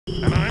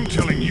I'm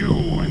telling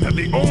you that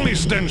the only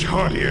stench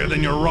heartier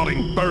than your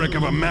rotting burrick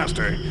of a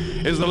master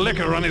is the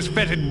liquor on his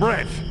fetid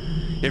breath.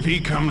 If he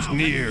comes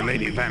near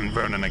Lady Van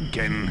Vernon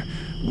again,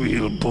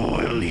 we'll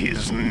boil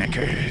his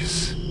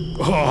knickers.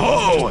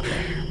 Oh,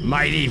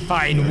 mighty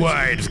fine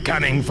words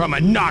coming from a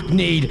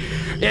knock-kneed,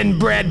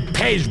 inbred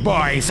page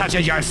boy such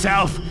as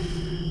yourself.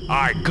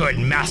 Our good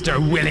Master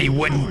Willie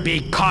wouldn't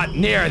be caught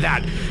near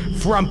that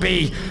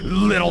frumpy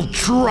little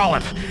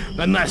trollop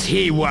unless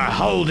he were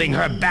holding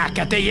her back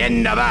at the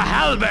end of a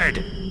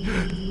halberd.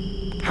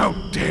 How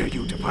dare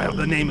you defile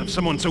the name of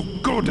someone so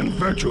good and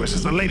virtuous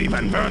as the Lady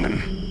Van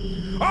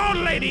Vernon? Our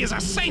lady is a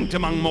saint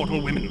among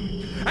mortal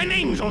women. An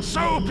angel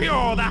so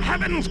pure the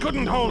heavens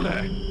couldn't hold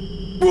her.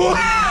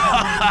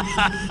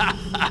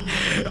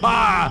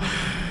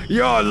 Ah,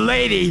 your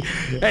lady,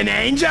 an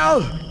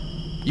angel?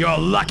 You're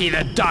lucky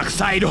the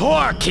dockside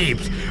whore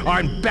keeps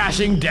aren't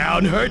bashing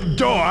down her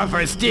door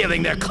for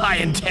stealing their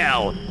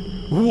clientele.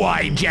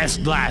 Why,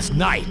 just last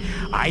night,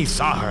 I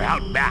saw her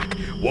out back,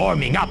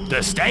 warming up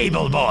the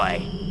stable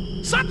boy.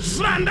 Such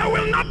slander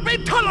will not be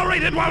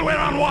tolerated while we're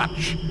on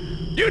watch.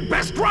 You'd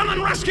best run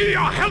and rescue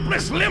your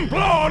helpless limp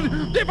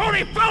lord before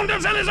he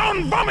flounders in his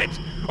own vomit,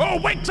 or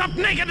wakes up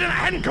naked in a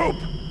hen coop.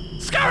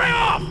 Scurry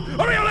off,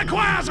 or you'll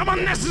require some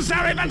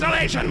unnecessary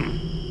ventilation.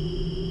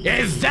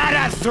 Is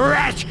that a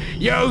threat,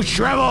 you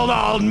shriveled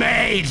old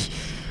maid?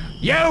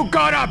 You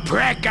gonna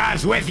prick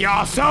us with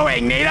your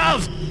sewing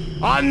needles?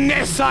 On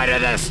this side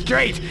of the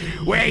street,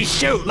 we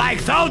shoot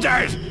like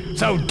soldiers,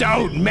 so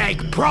don't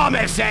make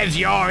promises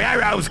your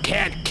arrows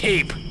can't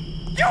keep.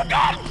 You've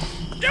gone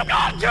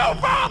too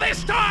far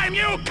this time,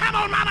 you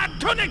camel-mannered,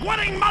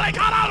 tunic-wearing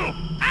mollycoddle!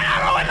 An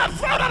arrow in the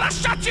throat will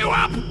shut you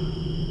up!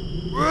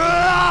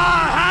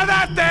 Have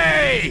at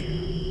thee!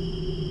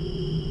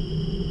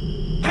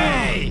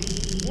 Hey!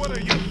 What are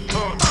you